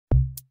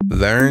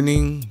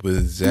Learning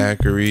with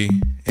Zachary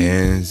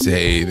and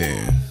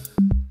Zayden.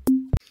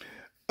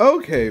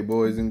 Okay,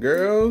 boys and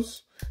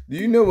girls, do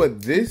you know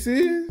what this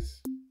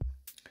is?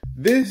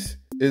 This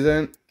is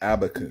an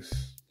abacus.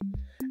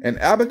 An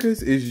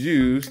abacus is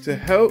used to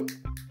help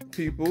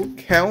people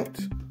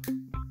count,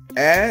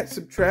 add,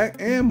 subtract,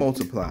 and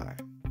multiply.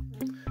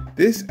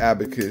 This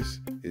abacus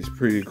is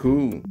pretty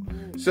cool.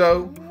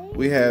 So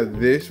we have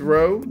this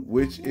row,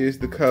 which is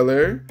the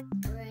color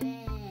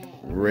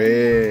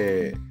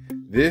red.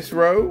 This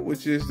row,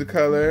 which is the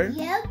color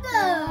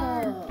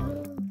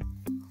yellow.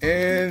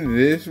 And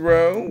this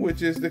row,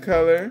 which is the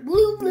color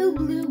blue, blue,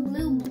 blue,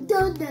 blue.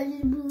 Don't touch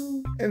it,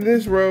 blue. And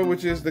this row,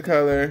 which is the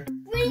color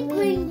green,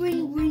 green,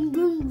 green, green,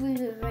 green,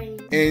 green,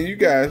 green. And you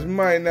guys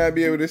might not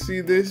be able to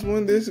see this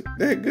one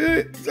that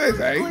good.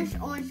 Orange,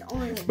 orange,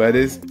 orange. But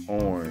it's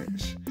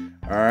orange.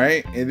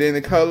 Alright, and then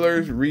the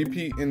colors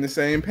repeat in the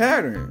same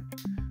pattern.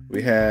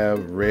 We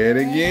have red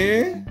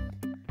again,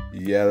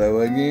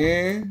 yellow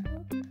again,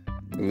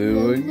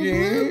 blue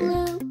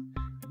again,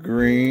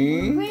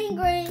 green,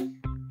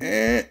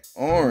 and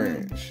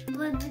orange.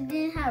 But it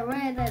didn't have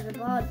red at the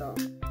bottom.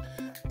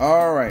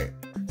 Alright,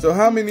 so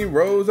how many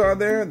rows are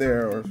there?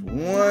 There's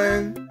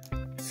 1,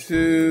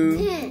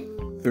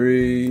 2,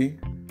 3,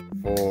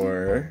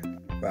 4,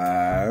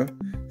 5,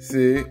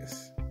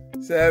 6,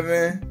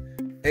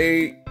 7,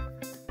 8,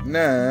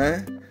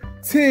 9,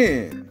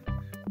 10.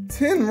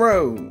 10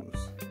 rows.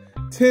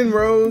 10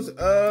 rows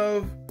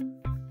of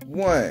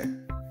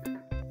 1,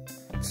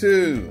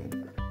 2,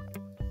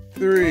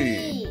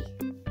 3,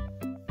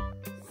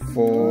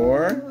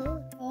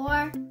 4,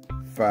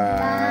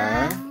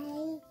 5,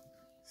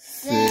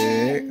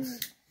 6,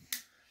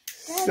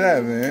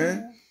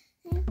 7,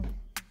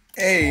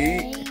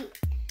 8,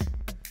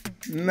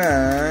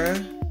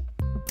 9,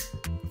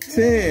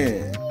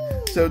 10.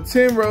 So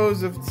 10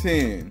 rows of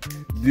 10.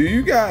 Do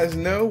you guys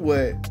know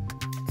what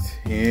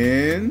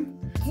 10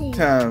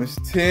 times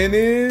 10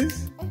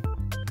 is?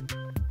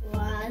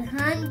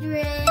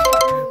 100.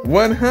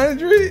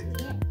 100?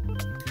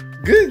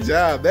 Good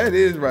job. That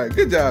is right.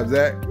 Good job,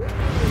 Zach.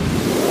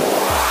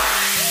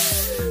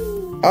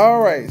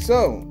 All right.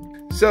 So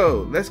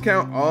let's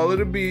count all of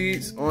the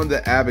beads on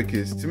the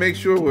abacus to make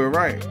sure we're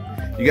right.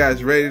 You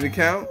guys ready to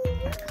count?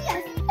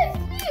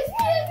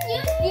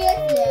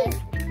 Yes.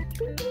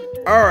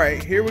 All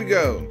right. Here we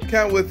go.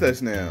 Count with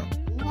us now.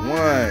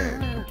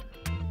 1,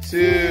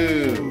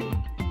 2,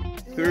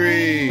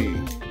 3,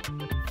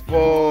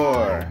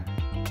 4,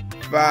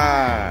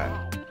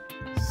 5,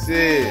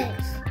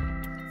 6,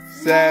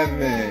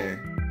 7,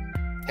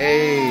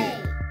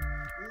 8,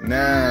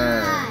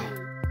 9,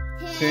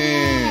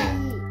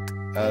 10,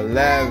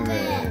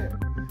 11,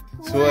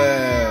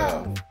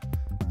 12,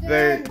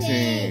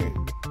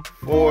 13,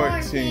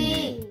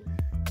 14,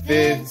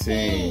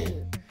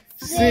 15,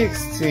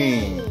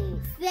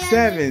 16,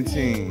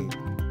 17,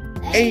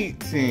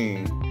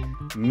 18,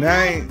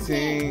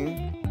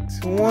 19,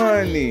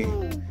 20,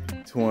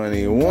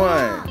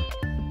 21,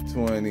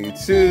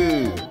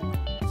 22,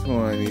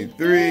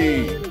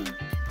 23,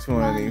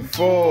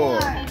 24,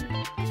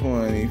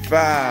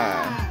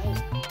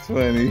 25,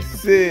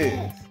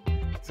 26,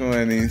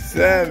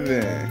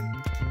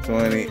 27,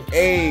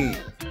 28,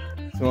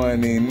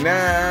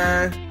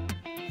 29,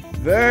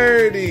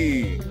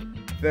 30,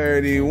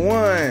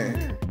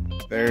 31,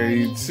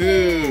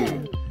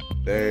 32,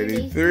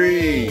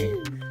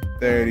 33,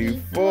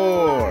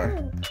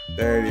 34,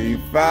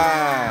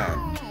 35,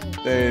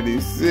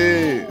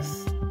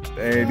 36,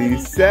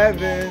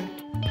 37,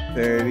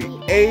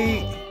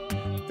 38,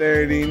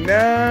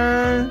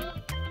 39,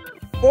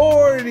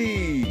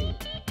 40,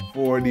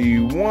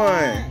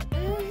 41,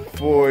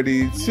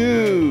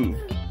 42,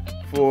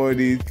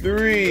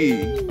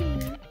 43,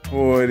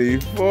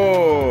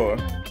 44,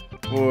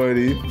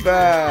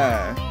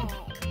 45,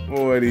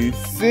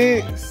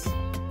 46,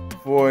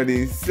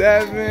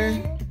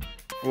 47,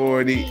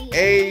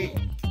 48,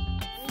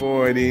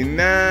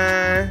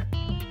 49,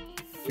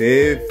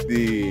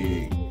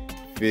 50,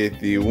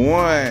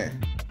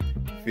 51,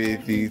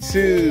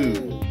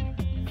 52,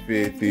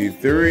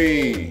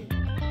 53,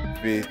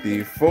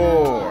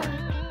 54,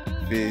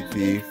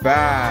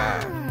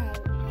 55,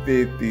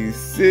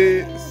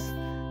 56,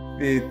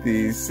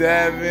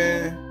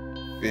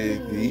 57,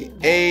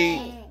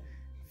 58,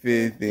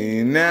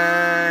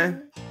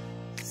 59,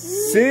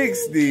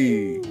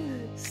 60,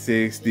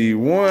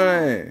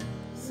 61,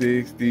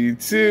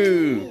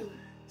 62,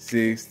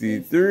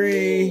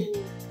 63,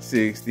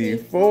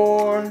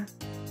 64,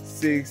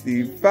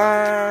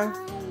 65,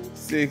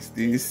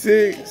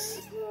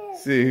 66,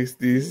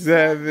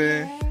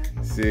 67,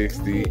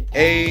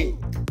 68,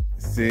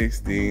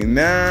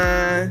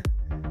 69,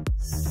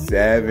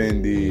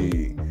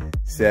 70,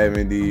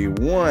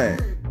 71,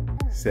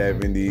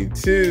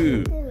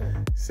 72,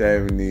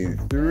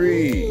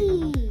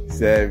 73,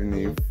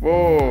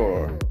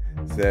 74,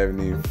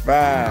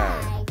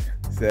 75,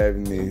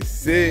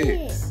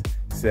 76,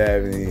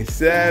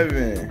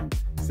 77,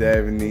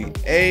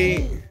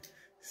 78,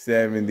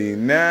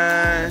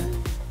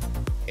 79,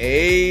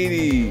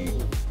 80,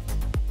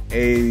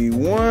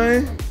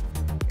 81,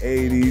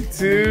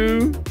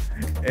 82,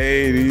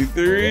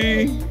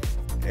 83,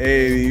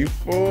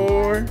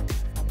 84,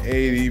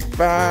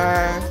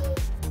 85,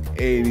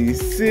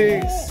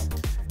 86,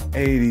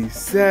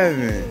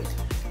 87,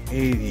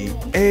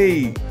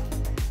 88,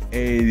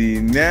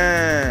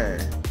 89,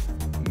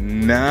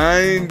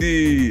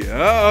 90.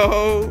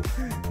 Uh-oh.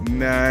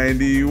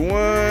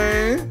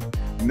 91,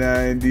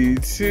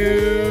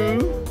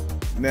 92,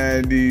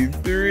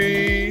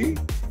 93,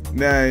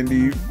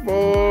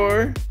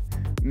 94,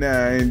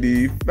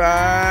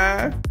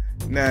 95,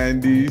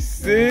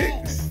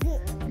 96,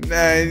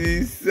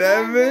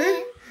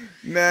 97,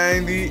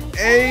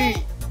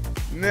 98,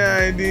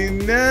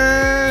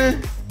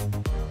 99,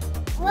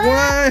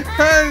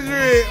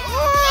 100.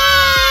 Oh!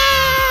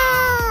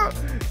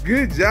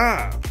 Good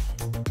job.